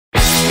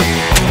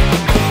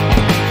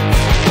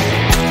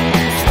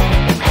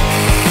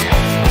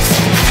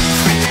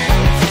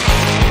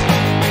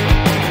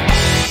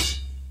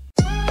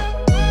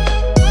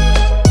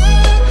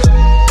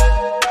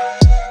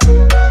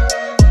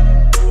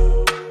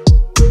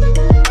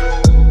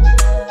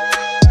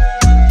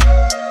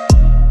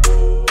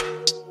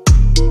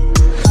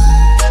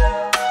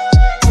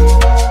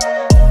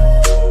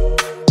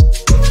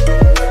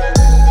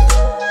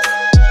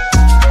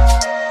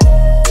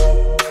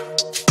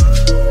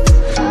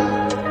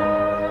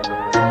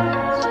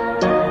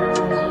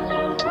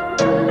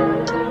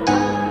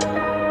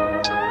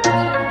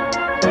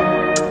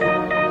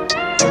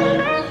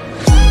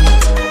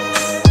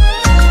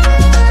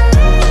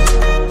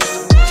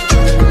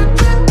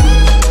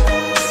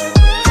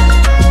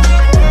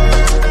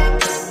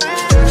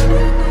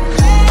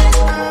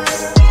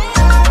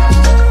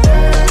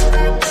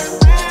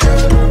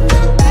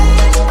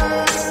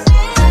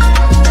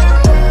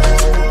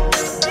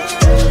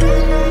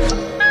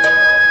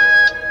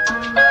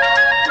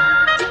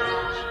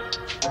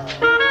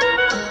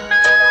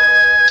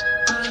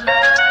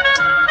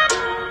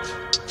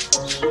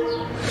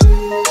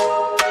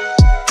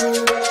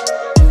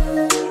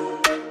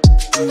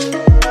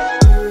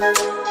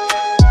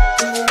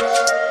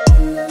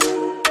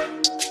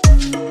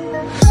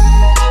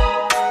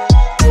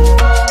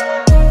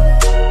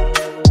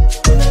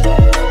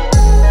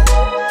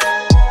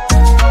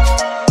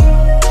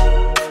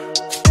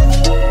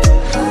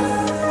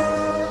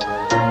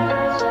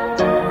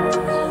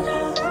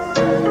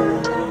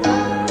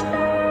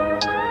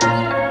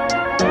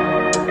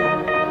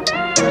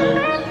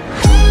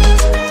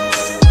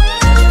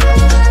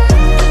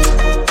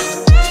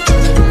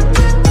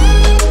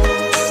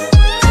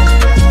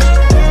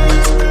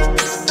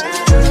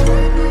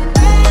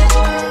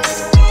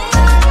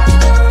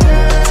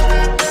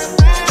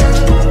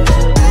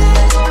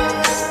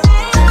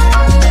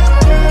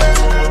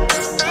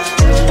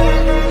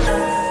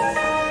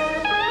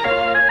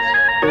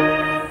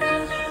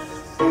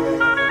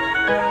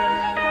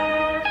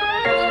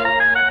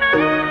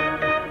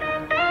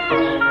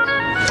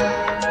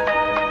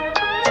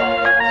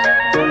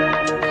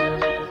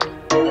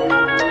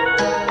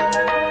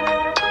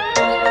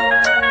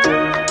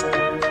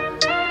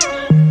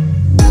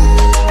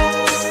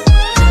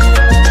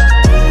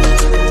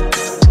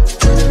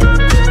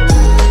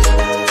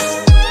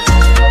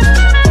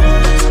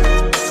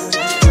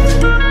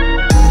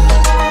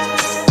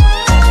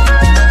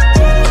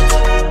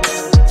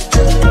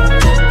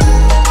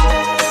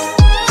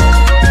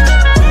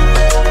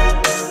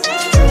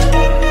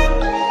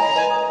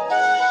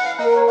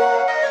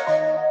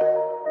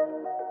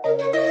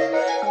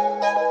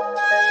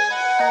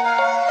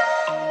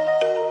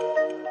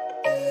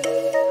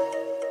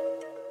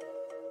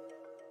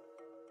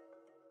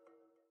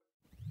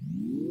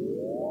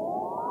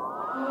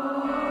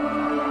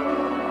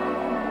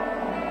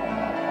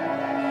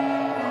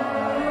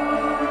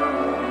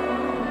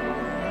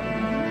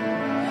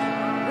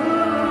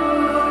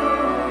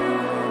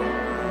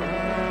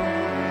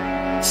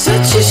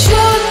Such a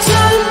short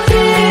time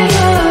being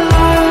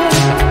alive.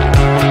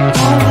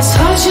 All this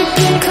hardship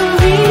and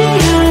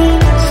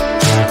inconvenience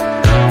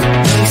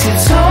makes it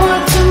so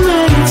hard to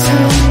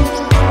maintain.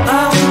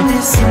 Are we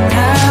missing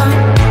out?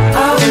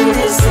 Are we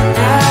missing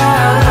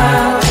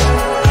out?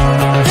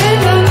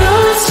 And I know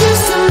it's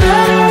just a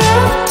matter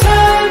of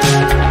time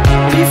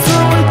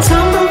before we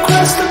tumble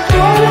across the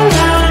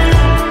borderline.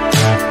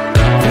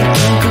 We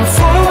can't go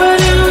forward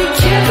and we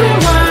can't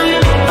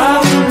rewind. Are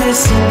we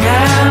missing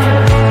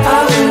out?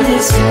 Are we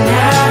missing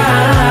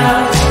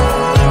out?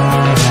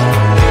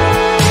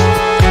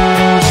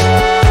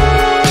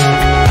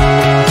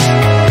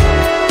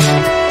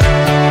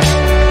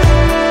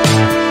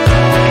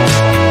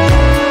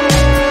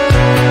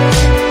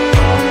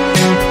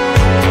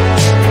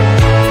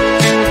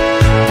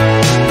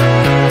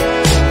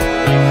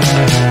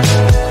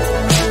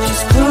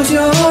 Just close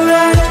your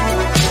eyes.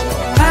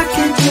 I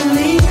can't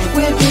believe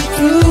we've been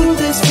through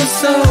this for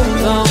so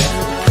long.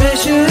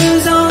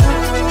 Pressure's on.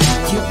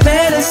 You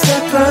better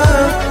step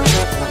up.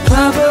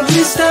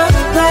 Probably stop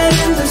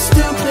playing the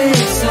stupid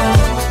song.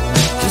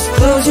 Just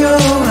close your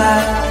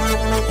eyes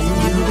and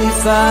you'll be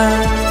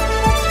fine.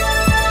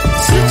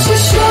 Such a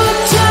short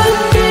time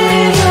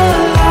being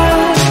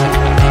alive.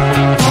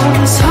 All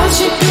this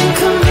hardship and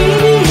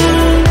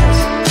inconvenience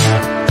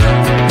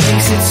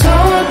makes it so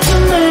hard to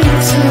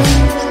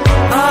maintain.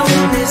 Are we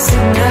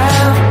missing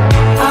out?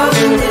 Are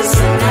we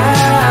missing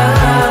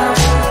out?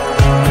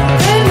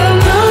 And I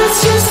know it's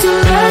just a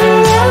matter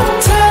of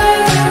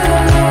time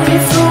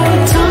before we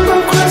tumble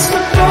across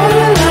the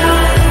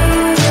borderline.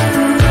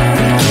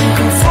 We can't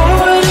go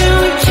forward and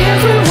we can't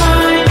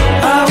rewind.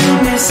 Are we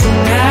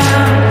missing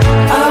out?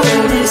 Are we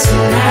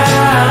missing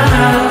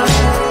out?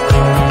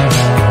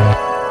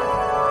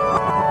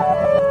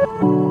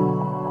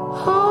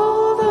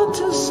 Hold on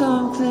to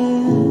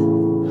something,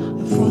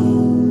 if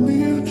only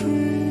a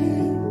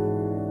dream.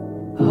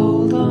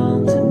 Hold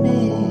on to me.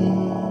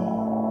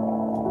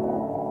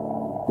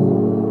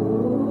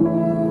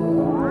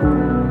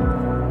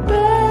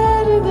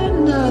 Better than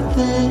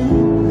nothing,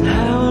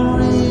 how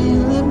it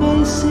really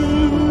may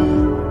seem.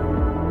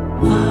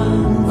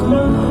 I'm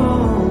gonna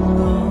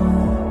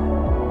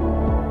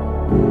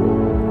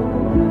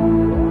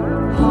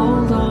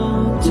hold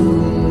on to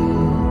you.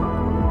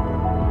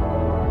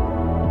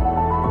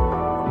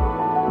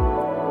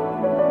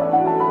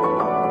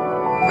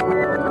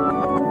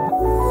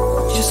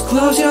 Just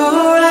close your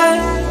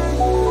eyes.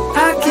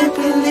 I can't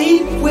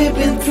believe we've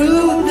been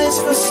through this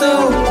for so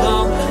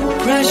long.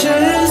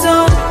 Pressure is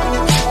on.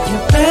 You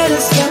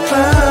better step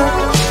up.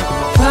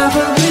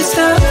 Probably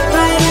stop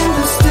writing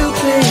the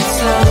stupid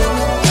song.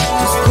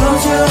 Just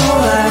close your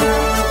eyes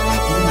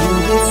and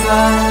you'll be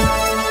fine.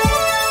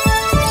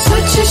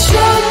 Such a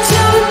short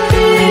time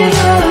being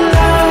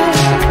alive.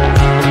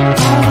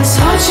 All this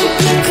hardship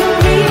and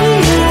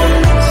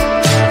inconvenience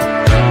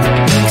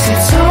makes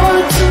it so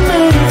hard to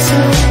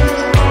maintain.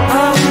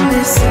 Are we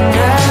missing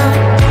out?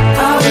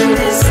 Are we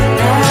missing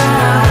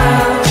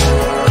out?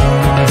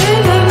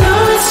 And I know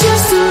it's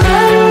just a matter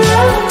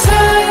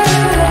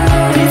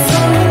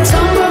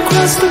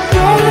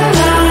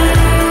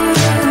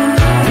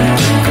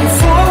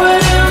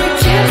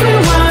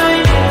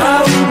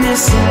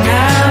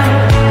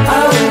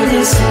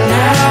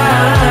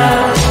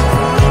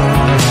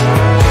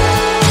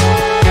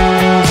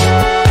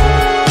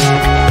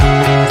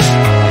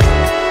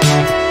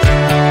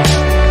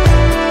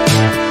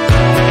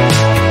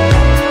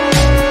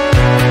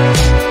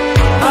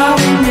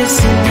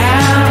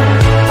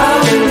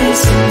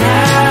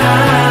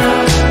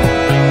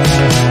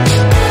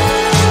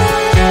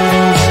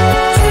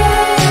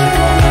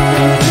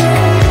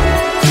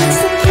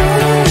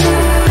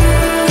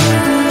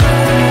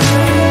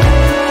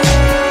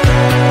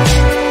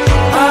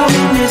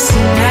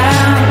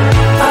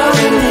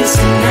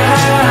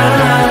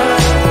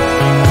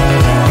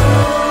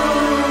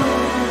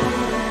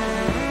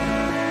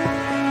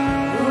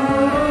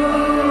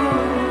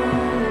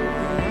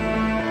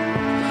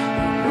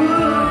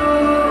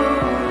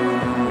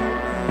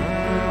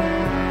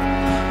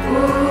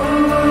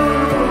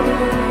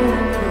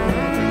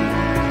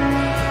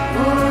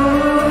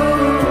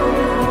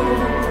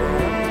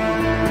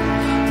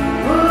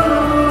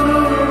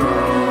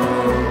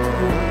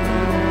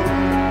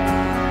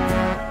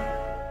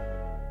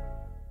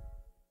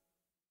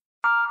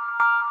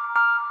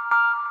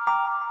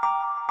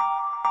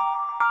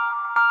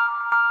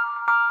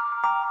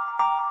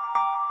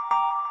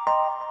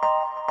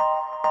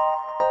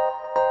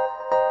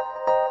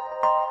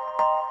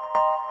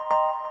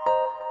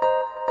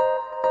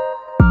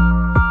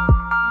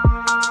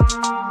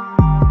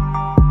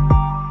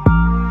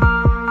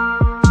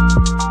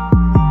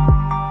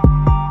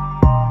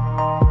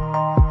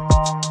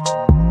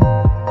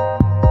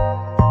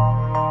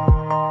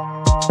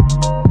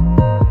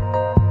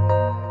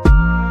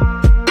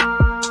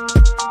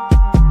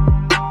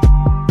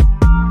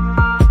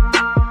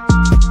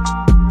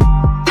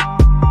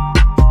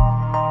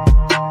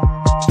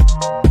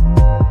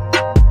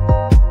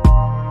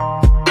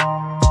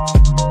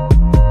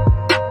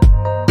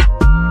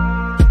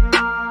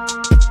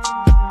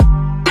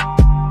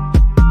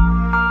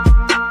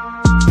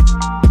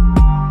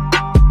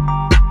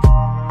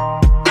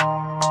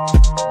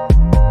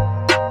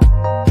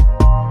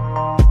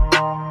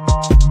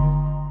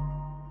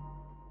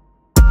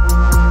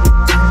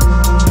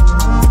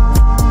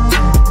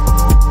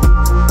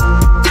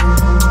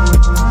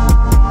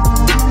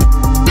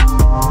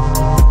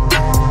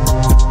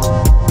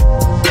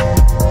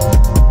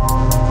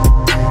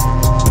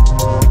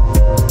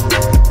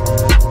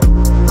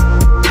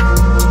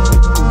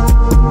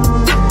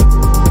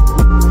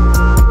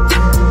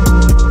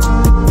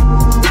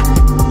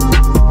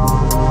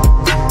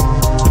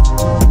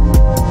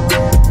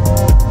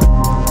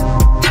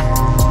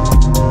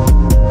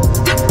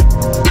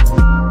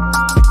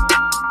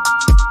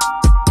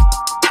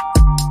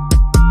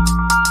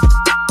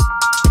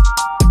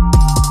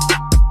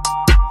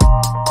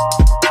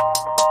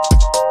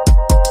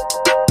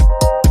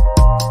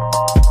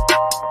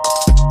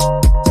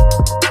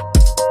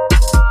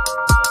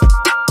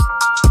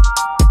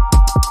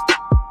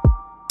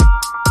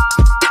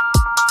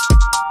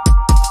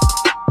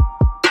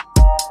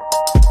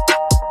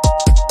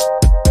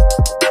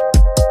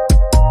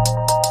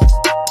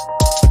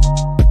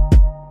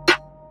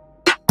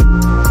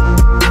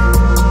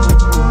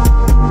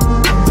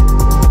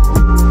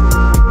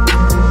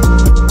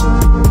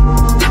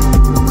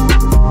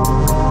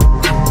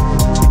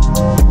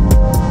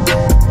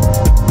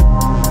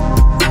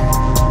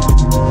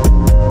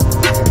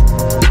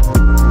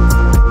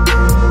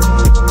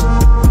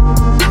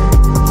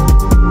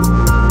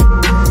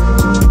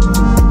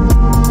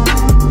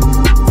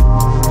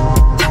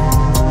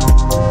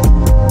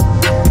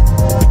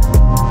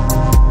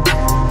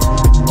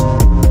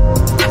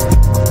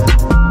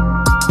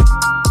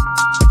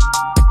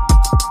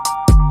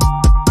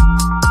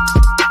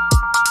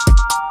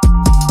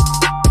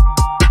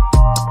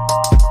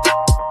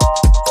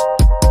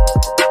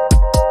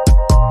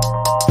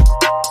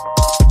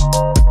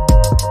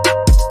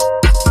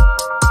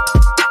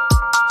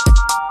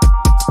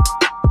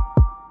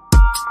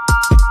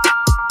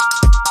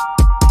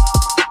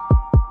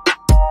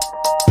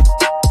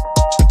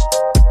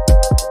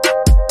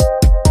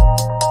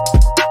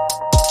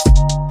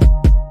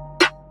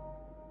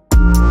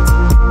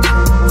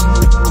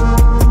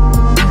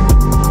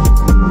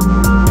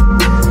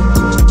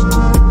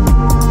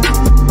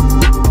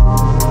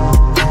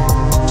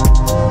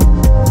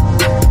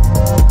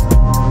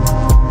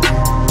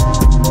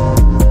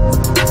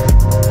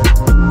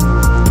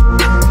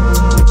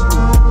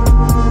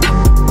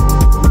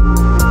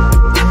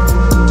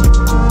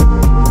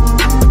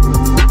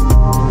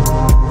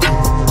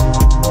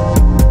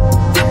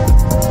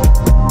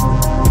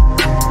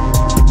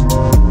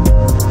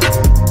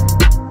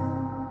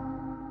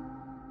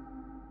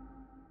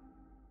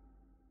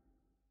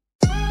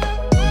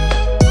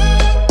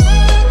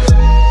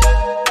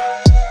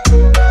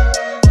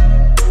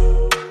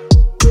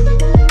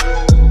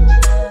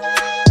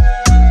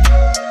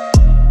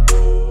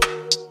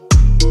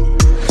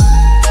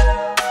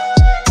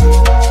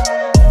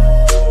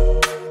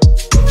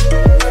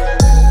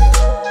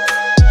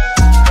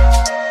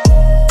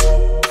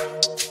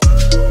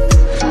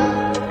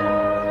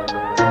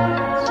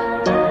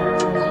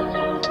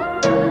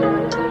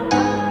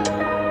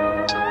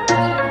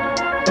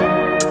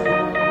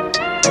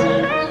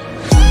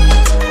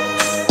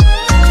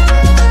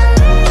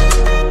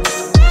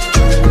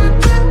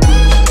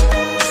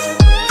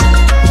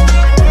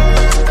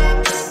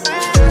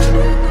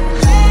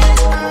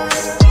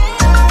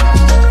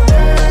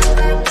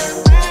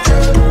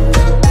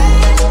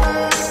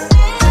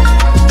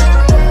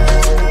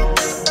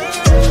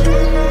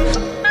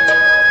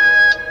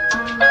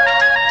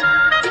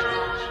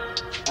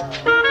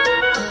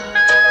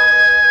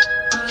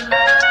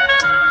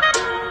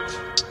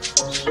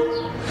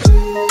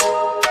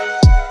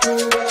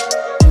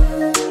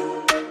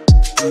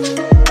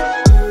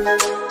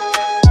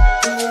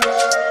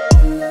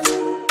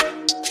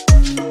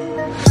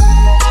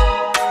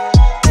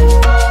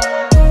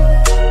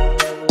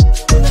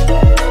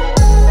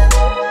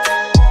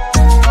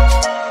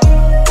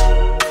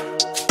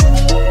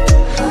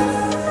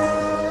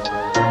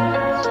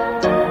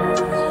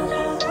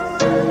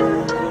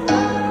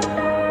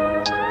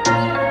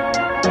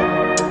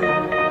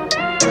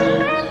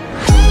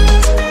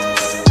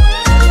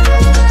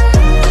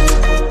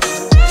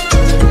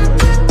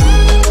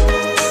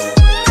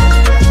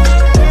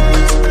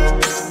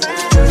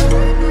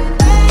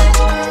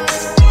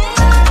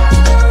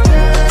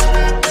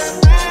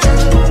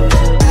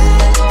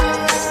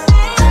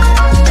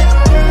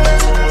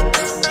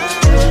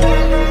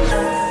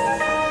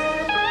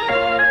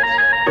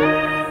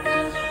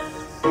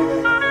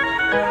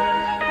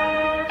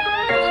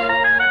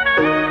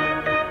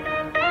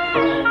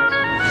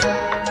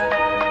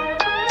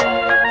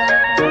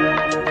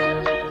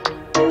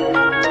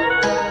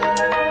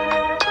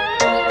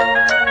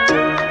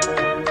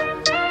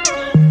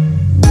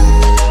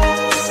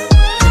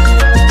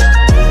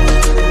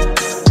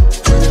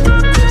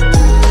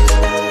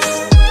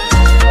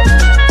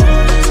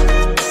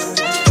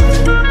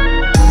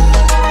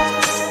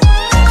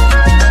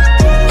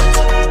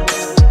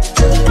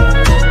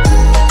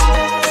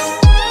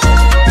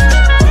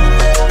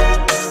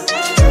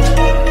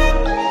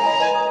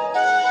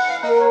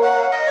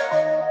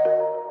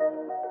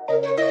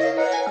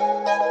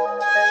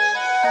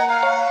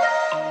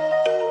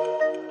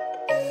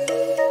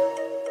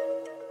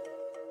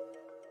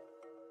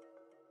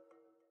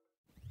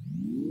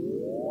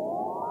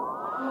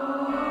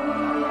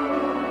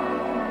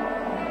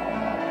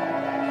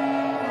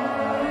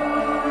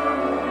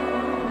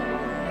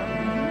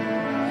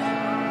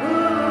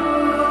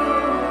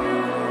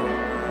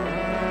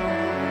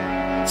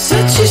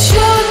such a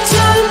short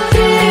time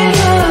being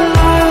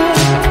alive.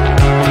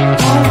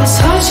 All this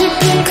hardship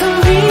and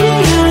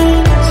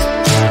inconvenience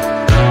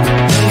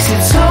makes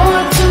it so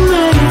hard to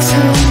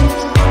maintain.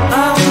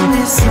 I will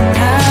listen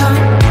now,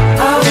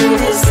 I will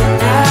listen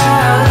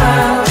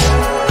now.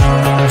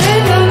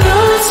 And I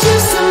know it's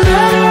just a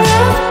matter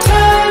of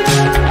time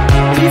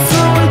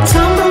before we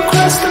tumble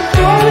across the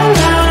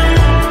borderline.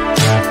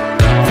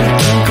 We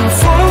can't go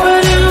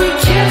forward and we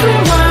can't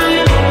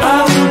rewind. I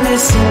will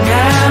listen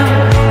now,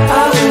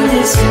 I will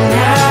listen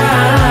now.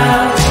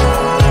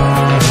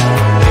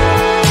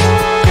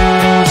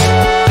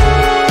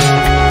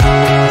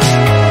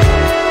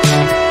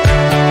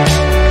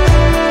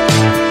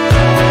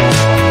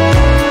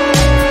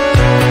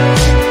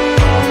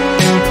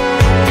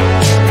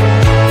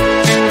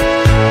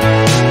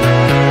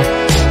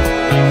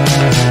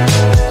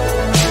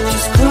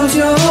 Just close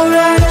your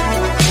eyes.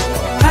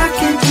 I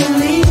can't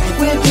believe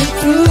we've been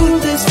through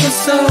this for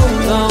so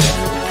long.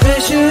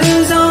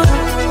 Pressure's on,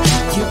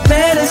 you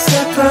better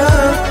step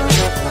up.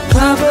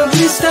 I'll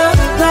probably stop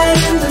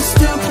playing the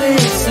stupid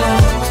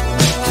song.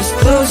 Just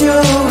close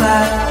your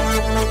eyes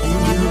and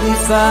you'll be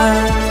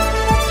fine.